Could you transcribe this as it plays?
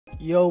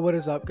Yo, what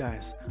is up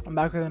guys? I'm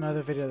back with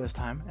another video this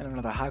time and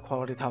another high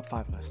quality top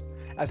 5 list.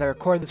 As I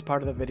record this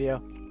part of the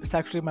video, it's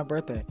actually my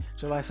birthday,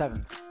 July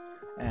 7th.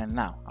 And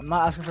now, I'm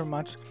not asking for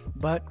much,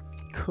 but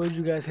could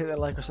you guys hit that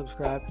like or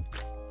subscribe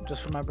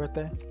just for my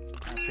birthday?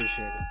 I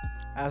appreciate it.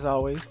 As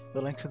always,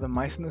 the links to the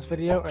mice in this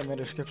video are in the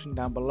description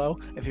down below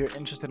if you're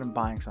interested in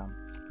buying some.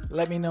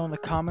 Let me know in the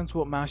comments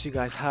what mouse you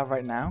guys have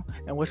right now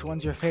and which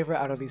one's your favorite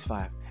out of these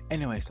 5.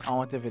 Anyways, on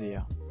with the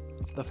video.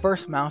 The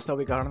first mouse that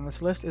we got on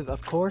this list is,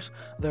 of course,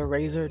 the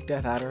Razer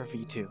DeathAdder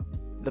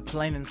V2. The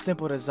plain and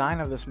simple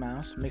design of this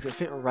mouse makes it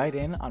fit right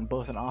in on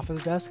both an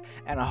office desk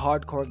and a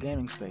hardcore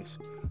gaming space.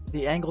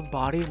 The angled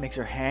body makes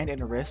your hand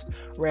and wrist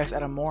rest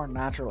at a more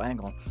natural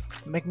angle,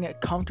 making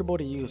it comfortable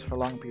to use for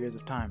long periods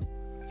of time.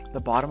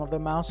 The bottom of the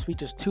mouse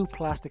features 2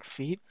 plastic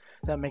feet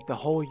that make the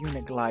whole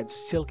unit glide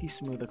silky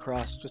smooth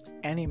across just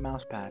any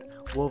mouse pad,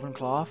 woven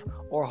cloth,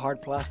 or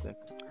hard plastic.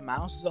 The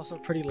mouse is also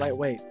pretty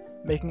lightweight,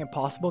 making it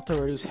possible to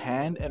reduce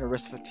hand and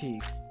wrist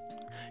fatigue.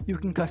 You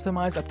can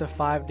customize up to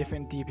 5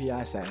 different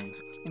DPI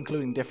settings,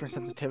 including different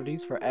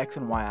sensitivities for X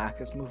and Y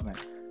axis movement.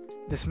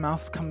 This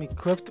mouse comes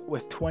equipped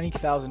with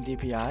 20,000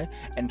 DPI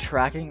and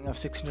tracking of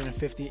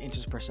 650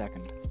 inches per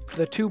second.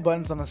 The 2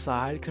 buttons on the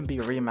side can be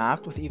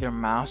remapped with either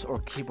mouse or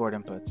keyboard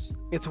inputs.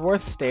 It's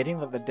worth stating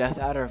that the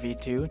DeathAdder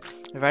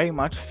V2 very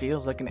much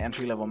feels like an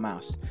entry-level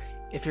mouse.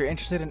 If you're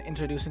interested in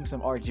introducing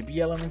some RGB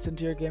elements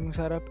into your gaming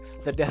setup,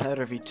 the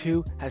DeathAdder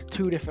V2 has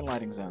 2 different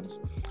lighting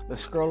zones, the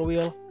scroll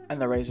wheel and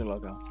the Razer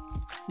logo.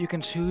 You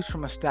can choose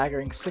from a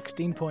staggering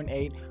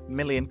 16.8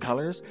 million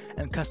colors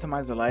and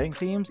customize the lighting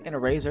themes in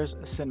Razer's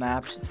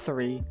Synapse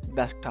 3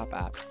 desktop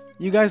app.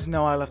 You guys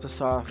know I love to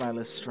start off my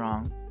list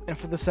strong, and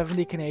for the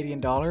 70 Canadian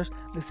dollars,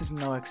 this is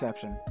no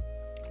exception.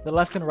 The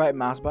left and right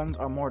mouse buttons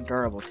are more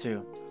durable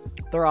too.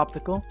 They're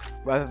optical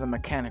rather than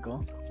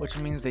mechanical, which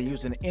means they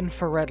use an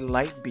infrared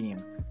light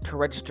beam to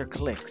register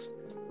clicks.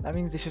 That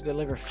means they should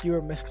deliver fewer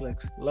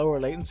misclicks, lower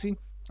latency,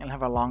 and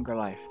have a longer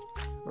life.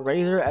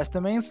 Razer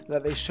estimates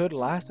that they should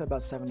last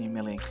about 70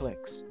 million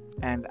clicks.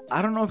 And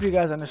I don't know if you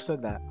guys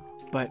understood that,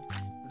 but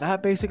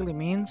that basically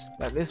means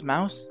that this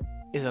mouse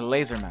is a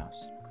laser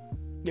mouse.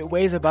 It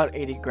weighs about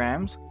 80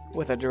 grams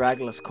with a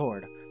dragless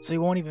cord, so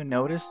you won't even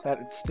notice that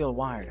it's still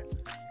wired.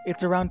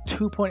 It's around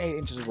 2.8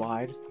 inches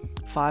wide,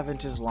 5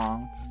 inches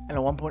long, and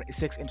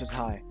 1.6 inches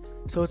high,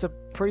 so it's a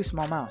pretty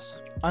small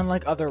mouse.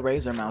 Unlike other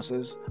Razer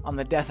mouses, on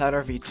the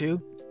DeathAdder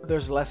V2,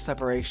 there's less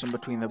separation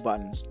between the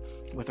buttons,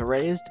 with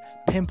raised,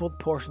 pimpled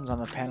portions on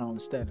the panel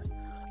instead.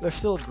 They're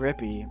still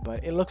grippy,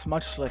 but it looks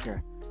much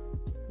slicker.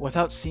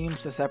 Without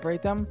seams to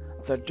separate them,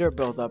 the dirt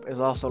buildup is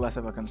also less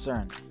of a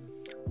concern.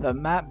 The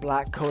matte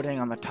black coating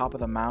on the top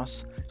of the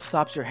mouse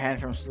stops your hand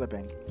from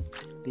slipping.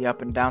 The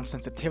up and down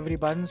sensitivity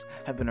buttons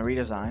have been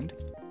redesigned.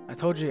 I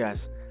told you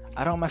guys,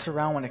 I don't mess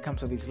around when it comes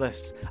to these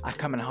lists. I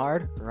come in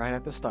hard right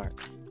at the start.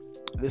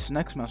 This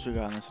next mouse we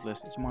got on this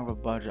list is more of a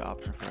budget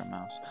option for a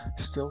mouse.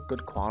 Still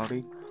good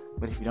quality,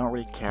 but if you don't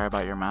really care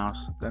about your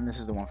mouse, then this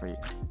is the one for you.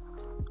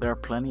 There are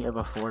plenty of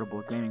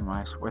affordable gaming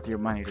mice worth your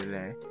money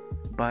today,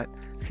 but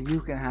few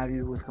can have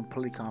you with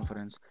complete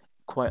confidence,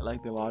 quite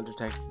like the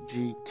Logitech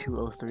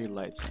G203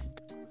 LightSync.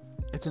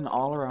 It's an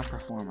all-around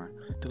performer,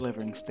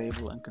 delivering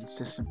stable and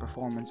consistent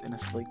performance in a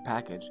sleek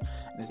package,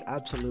 and is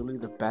absolutely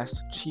the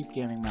best cheap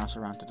gaming mouse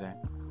around today.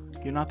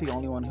 You're not the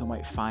only one who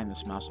might find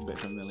this mouse a bit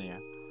familiar.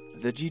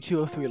 The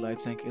G203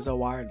 LightSync is a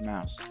wired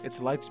mouse.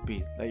 It's light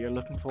speed that you're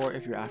looking for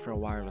if you're after a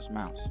wireless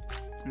mouse.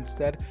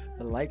 Instead,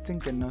 the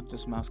LightSync denotes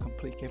this mouse's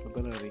complete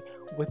capability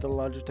with the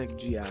Logitech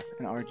G app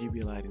and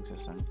RGB lighting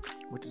system,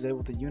 which is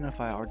able to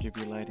unify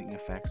RGB lighting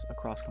effects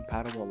across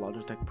compatible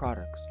Logitech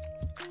products.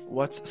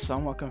 What's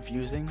somewhat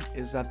confusing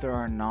is that there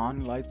are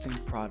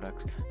non-LightSync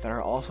products that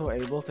are also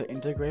able to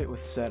integrate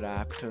with said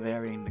app to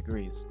varying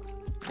degrees.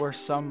 Where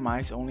some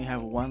mice only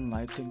have one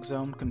LightSync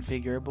zone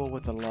configurable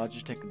with the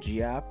Logitech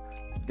G app,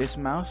 this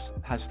mouse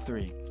has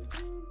 3.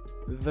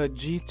 The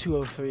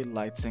G203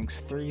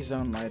 LightSync's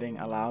 3-zone lighting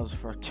allows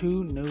for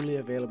 2 newly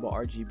available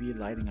RGB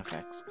lighting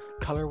effects,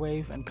 Color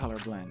Wave and Color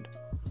Blend.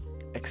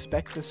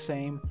 Expect the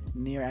same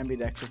near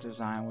ambidextrous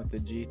design with the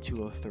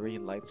G203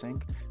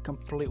 LightSync,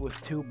 complete with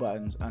 2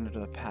 buttons under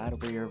the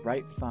pad where your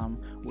right thumb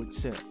would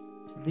sit.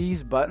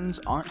 These buttons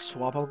aren't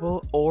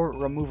swappable or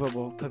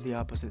removable to the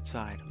opposite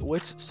side,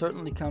 which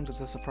certainly comes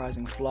as a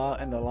surprising flaw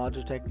in the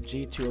Logitech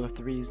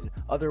G203's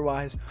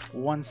otherwise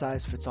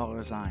one-size-fits-all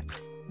design.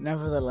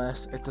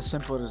 Nevertheless, it's a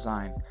simple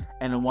design,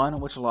 and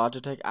one which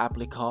Logitech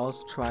aptly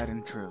calls tried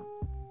and true.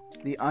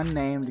 The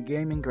unnamed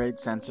gaming grade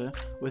sensor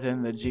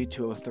within the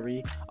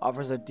G203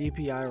 offers a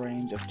DPI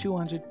range of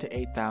 200 to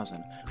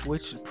 8000,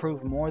 which should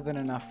prove more than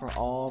enough for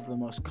all of the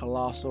most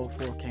colossal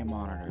 4K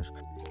monitors.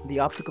 The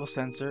optical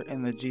sensor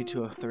in the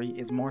G203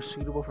 is more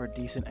suitable for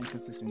decent and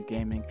consistent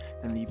gaming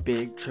than the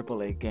big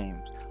AAA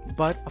games,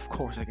 but of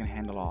course it can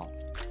handle all.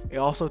 It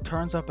also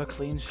turns up a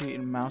clean sheet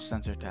in mouse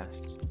sensor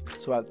tests,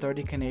 so at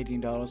 30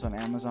 Canadian dollars on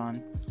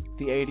Amazon,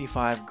 the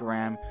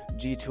 85-gram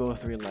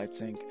G203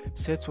 LightSync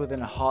sits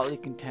within a hotly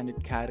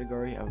contended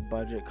category of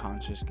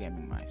budget-conscious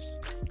gaming mice.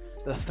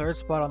 The third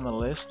spot on the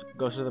list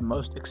goes to the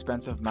most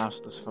expensive mouse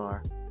thus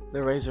far, the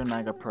Razer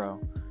Naga Pro,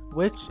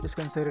 which is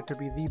considered to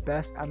be the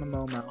best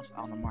MMO mouse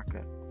on the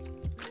market.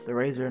 The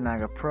Razer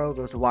Naga Pro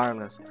goes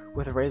wireless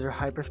with Razer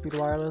Hyperspeed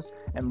wireless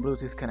and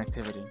Bluetooth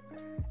connectivity.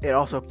 It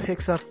also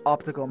picks up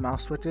optical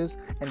mouse switches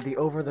and the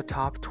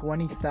over-the-top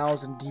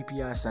 20,000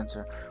 DPI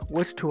sensor,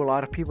 which to a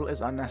lot of people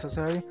is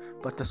unnecessary,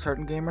 but to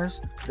certain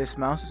gamers, this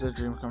mouse is a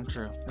dream come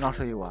true, and I'll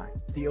show you why.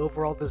 The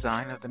overall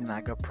design of the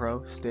Naga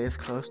Pro stays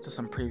close to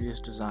some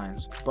previous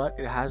designs, but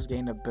it has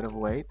gained a bit of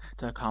weight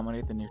to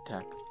accommodate the new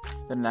tech.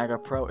 The Naga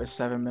Pro is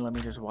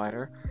 7mm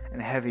wider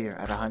and heavier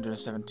at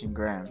 117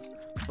 grams,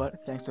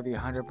 but thanks to the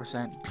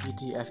 100%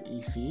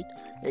 PTFE feet,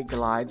 it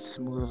glides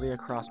smoothly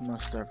across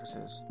most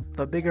surfaces.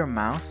 The bigger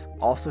mouse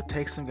also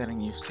takes some getting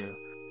used to.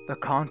 The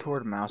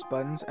contoured mouse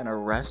buttons and a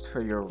rest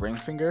for your ring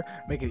finger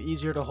make it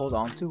easier to hold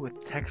onto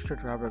with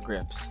textured rubber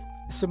grips.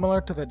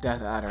 Similar to the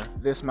Death Adder,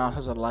 this mouse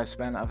has a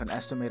lifespan of an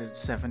estimated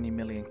 70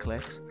 million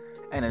clicks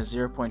and a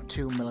 0.2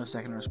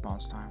 millisecond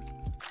response time.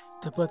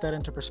 To put that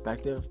into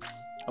perspective,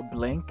 a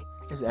blink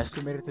is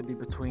estimated to be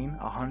between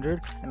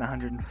 100 and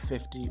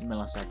 150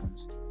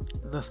 milliseconds.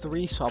 The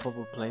 3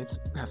 swappable plates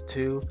have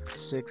 2,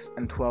 6,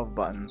 and 12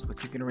 buttons,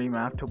 which you can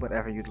remap to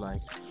whatever you'd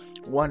like.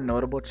 One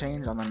notable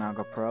change on the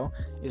Naga Pro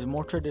is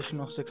more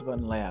traditional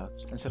 6-button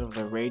layouts instead of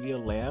the radial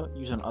layout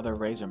used on other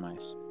Razer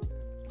mice.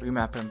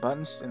 Remapping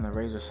buttons in the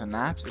Razer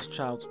Synapse is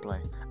child's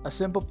play, a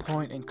simple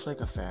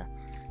point-and-click affair.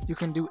 You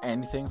can do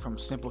anything from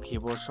simple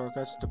keyboard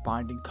shortcuts to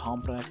binding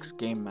complex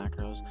game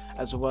macros,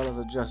 as well as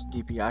adjust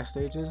DPI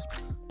stages,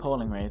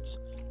 polling rates,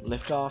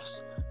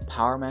 liftoffs,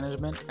 power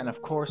management, and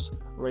of course,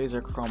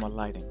 Razer Chroma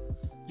lighting.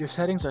 Your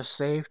settings are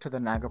saved to the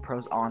Naga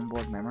Pro's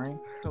onboard memory,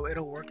 so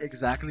it'll work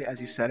exactly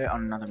as you set it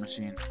on another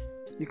machine.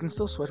 You can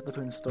still switch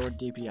between stored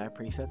DPI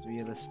presets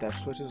via the step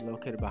switches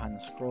located behind the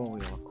scroll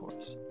wheel, of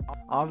course.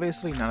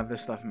 Obviously, none of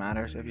this stuff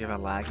matters if you have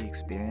a laggy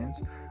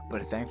experience,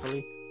 but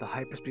thankfully, the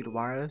Hyperspeed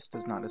wireless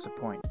does not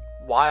disappoint.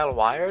 While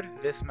wired,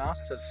 this mouse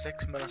has a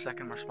 6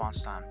 millisecond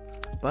response time,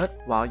 but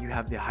while you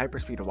have the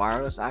Hyperspeed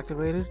wireless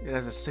activated, it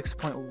has a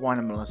 6.1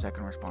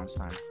 millisecond response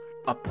time,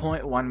 a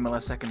 0.1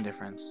 millisecond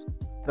difference.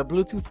 The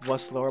Bluetooth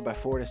was slower by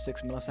 4 to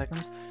 6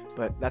 milliseconds,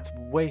 but that's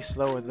way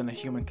slower than a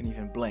human can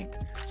even blink,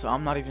 so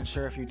I'm not even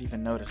sure if you'd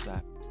even notice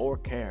that, or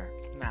care.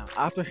 Now,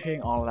 after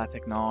hearing all of that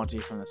technology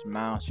from this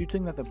mouse, you'd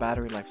think that the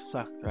battery life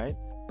sucked, right?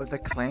 But the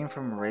claim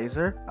from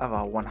Razer of a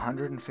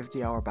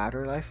 150-hour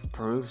battery life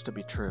proves to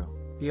be true.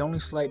 The only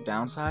slight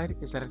downside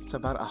is that it's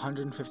about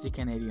 150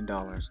 Canadian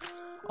dollars,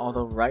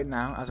 although right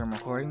now, as I'm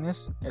recording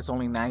this, it's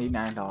only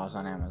 $99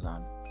 on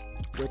Amazon,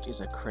 which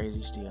is a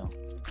crazy steal.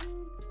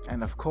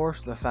 And of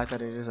course, the fact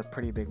that it is a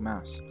pretty big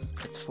mouse.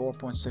 It's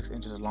 4.6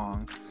 inches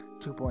long,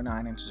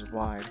 2.9 inches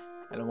wide,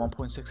 and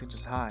 1.6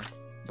 inches high.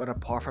 But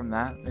apart from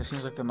that, this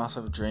seems like the mouse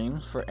of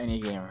dreams for any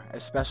gamer,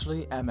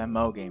 especially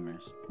MMO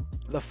gamers.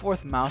 The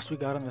fourth mouse we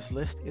got on this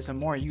list is a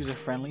more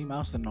user-friendly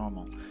mouse than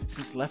normal.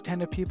 Since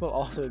left-handed people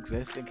also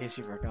exist, in case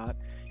you forgot,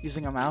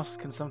 using a mouse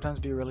can sometimes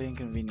be really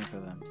inconvenient for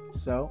them.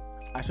 So,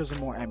 I chose a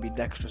more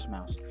ambidextrous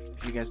mouse.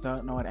 If you guys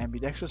don't know what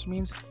ambidextrous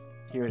means,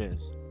 here it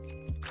is.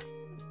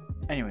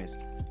 Anyways,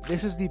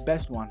 this is the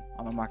best one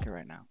on the market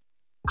right now.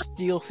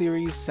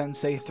 SteelSeries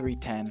Sensei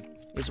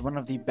 310 is one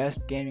of the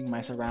best gaming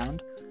mice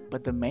around,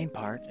 but the main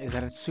part is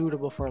that it's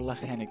suitable for a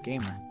left-handed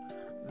gamer.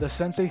 The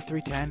Sensei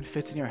 310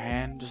 fits in your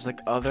hand just like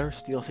other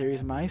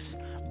SteelSeries mice,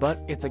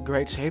 but it's a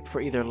great shape for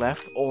either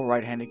left or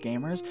right-handed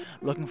gamers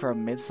looking for a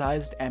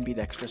mid-sized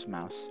ambidextrous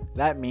mouse.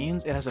 That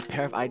means it has a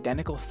pair of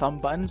identical thumb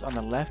buttons on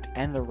the left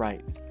and the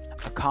right,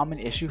 a common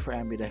issue for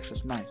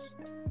ambidextrous mice.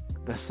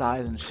 The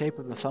size and shape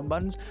of the thumb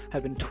buttons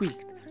have been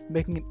tweaked,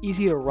 making it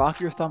easy to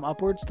rock your thumb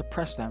upwards to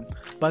press them,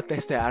 but they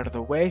stay out of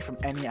the way from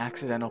any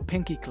accidental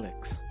pinky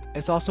clicks.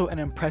 It's also an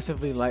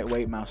impressively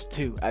lightweight mouse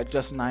too, at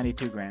just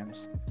 92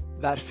 grams.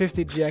 That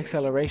 50G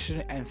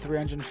acceleration and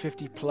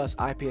 350 plus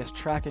IPS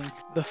tracking,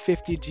 the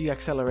 50G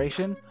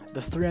acceleration,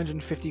 the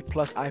 350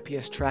 plus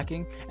IPS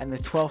tracking, and the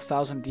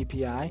 12,000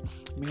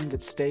 DPI means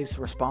it stays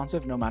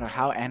responsive no matter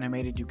how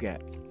animated you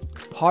get.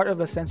 Part of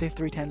the Sensei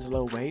 310's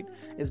low weight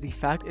is the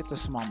fact it's a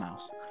small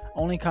mouse,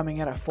 only coming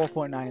in at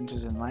 4.9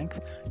 inches in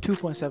length,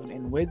 2.7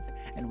 in width,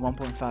 and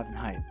 1.5 in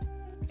height.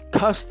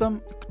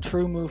 Custom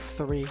TrueMove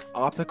 3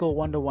 optical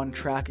 1-to-1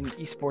 tracking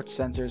esports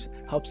sensors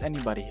helps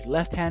anybody,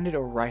 left-handed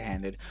or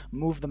right-handed,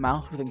 move the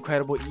mouse with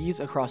incredible ease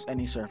across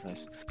any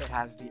surface. It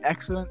has the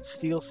excellent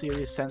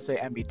SteelSeries Sensei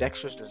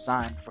ambidextrous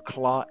design for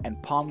claw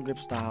and palm grip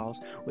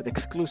styles with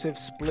exclusive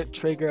split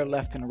trigger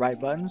left and right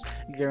buttons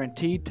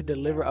guaranteed to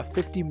deliver a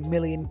 50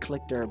 million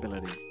click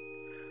durability.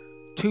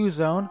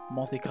 2-zone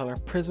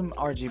multicolor prism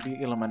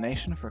RGB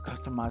illumination for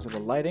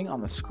customizable lighting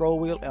on the scroll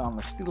wheel and on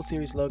the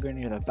SteelSeries logo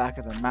near the back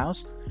of the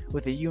mouse,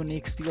 with a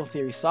unique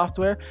SteelSeries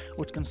software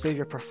which can save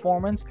your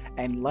performance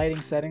and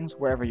lighting settings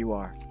wherever you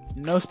are.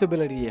 No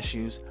stability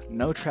issues,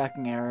 no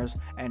tracking errors,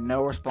 and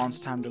no response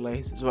time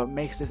delays is what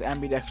makes this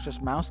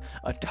ambidextrous mouse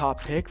a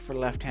top pick for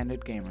left-handed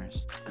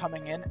gamers.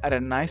 Coming in at a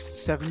nice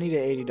 $70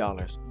 to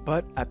 $80,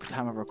 but at the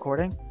time of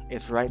recording,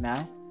 it's right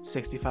now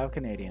 $65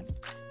 Canadian.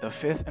 The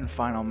fifth and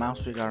final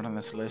mouse we got on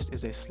this list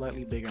is a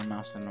slightly bigger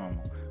mouse than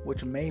normal,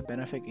 which may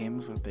benefit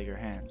gamers with bigger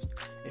hands.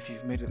 If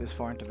you've made it this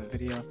far into the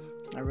video,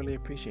 I really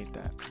appreciate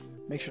that.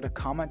 Make sure to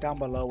comment down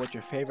below what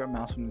your favorite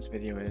mouse from this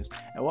video is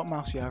and what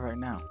mouse you have right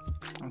now.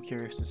 I'm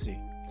curious to see.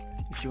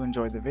 If you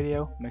enjoyed the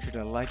video, make sure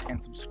to like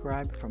and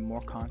subscribe for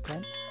more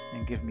content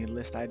and give me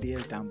list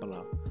ideas down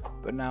below.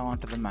 But now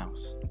onto the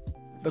mouse.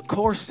 The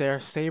Corsair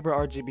Sabre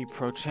RGB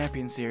Pro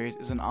Champion Series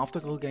is an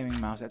optical gaming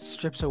mouse that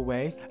strips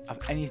away of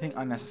anything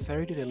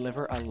unnecessary to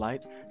deliver a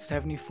light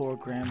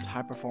 74-gram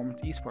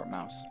high-performance esport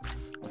mouse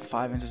with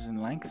 5 inches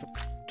in length,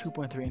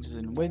 2.3 inches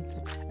in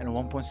width, and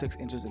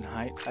 1.6 inches in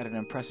height at an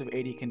impressive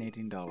 $80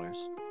 Canadian.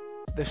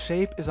 The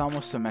shape is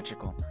almost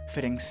symmetrical,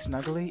 fitting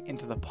snugly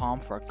into the palm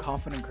for a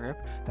confident grip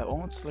that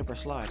won't slip or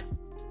slide.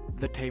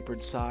 The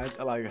tapered sides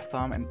allow your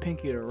thumb and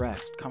pinky to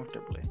rest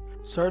comfortably.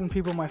 Certain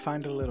people might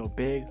find it a little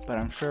big, but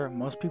I'm sure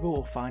most people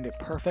will find it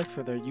perfect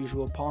for their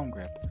usual palm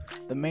grip.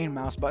 The main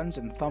mouse buttons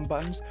and thumb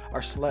buttons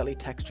are slightly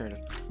textured,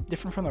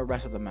 different from the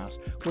rest of the mouse,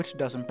 which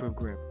does improve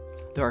grip.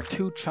 There are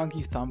 2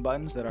 chunky thumb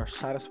buttons that are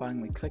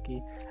satisfyingly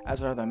clicky,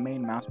 as are the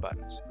main mouse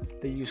buttons.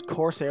 They use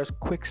Corsair's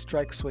quick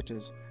strike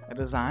switches, a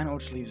design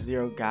which leaves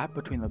zero gap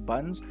between the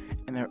buttons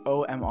and their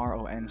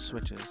OMRON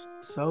switches.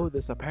 So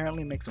this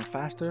apparently makes them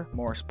faster,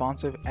 more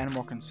responsive, and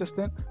more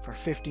consistent for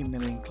 50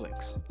 million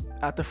clicks.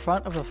 At the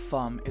front of the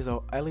thumb is a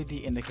LED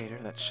indicator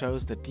that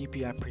shows the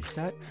DPI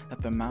preset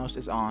that the mouse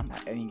is on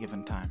at any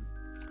given time.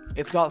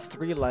 It's got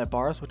 3 light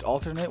bars which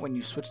alternate when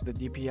you switch the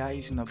DPI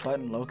using the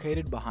button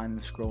located behind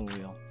the scroll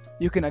wheel.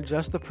 You can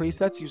adjust the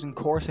presets using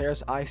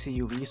Corsair's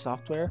ICUV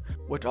software,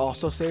 which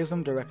also saves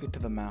them directly to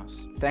the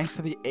mouse. Thanks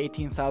to the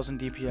 18,000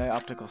 DPI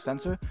optical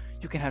sensor,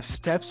 you can have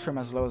steps from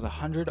as low as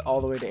 100 all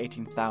the way to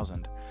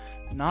 18,000.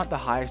 Not the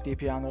highest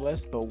DPI on the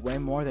list, but way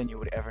more than you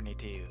would ever need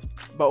to use.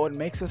 But what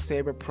makes the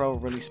Sabre Pro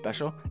really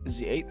special is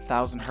the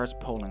 8,000 Hz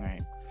polling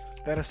rate.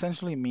 That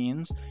essentially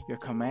means your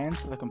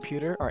commands to the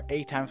computer are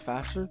 8 times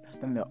faster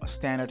than the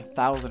standard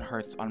 1000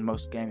 Hz on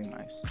most gaming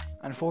mice.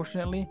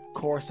 Unfortunately,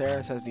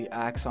 Corsair says the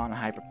Axon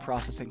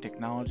hyperprocessing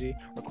technology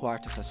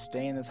required to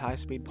sustain this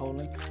high-speed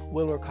polling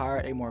will require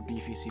a more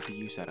beefy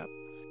CPU setup.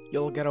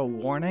 You'll get a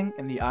warning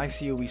in the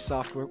ICUV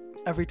software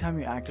every time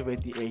you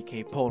activate the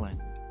 8K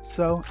polling.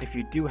 So, if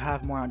you do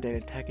have more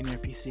outdated tech in your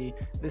PC,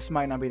 this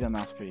might not be the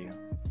mouse for you.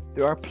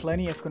 There are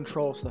plenty of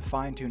controls to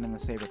fine-tune in the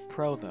Sabre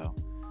Pro though.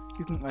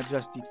 You can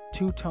adjust the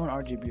 2-tone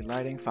RGB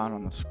lighting found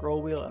on the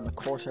scroll wheel and the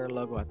Corsair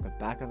logo at the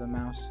back of the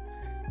mouse.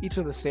 Each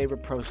of the Sabre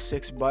Pro's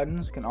 6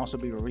 buttons can also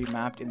be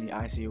remapped in the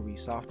ICUV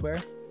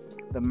software.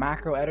 The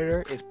macro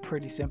editor is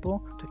pretty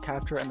simple to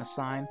capture and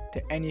assign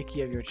to any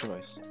key of your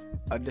choice.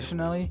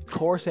 Additionally,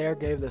 Corsair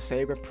gave the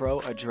Sabre Pro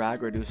a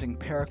drag-reducing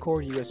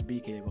paracord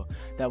USB cable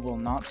that will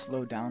not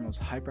slow down those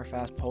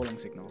hyper-fast polling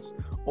signals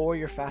or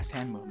your fast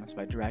hand movements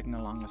by dragging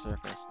along the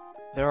surface.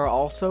 There are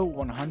also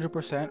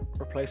 100%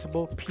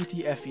 replaceable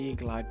PTFE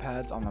glide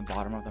pads on the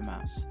bottom of the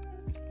mouse.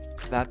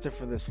 That's it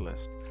for this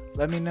list.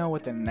 Let me know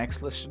what the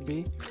next list should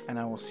be, and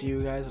I will see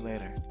you guys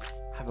later.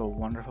 Have a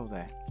wonderful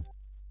day.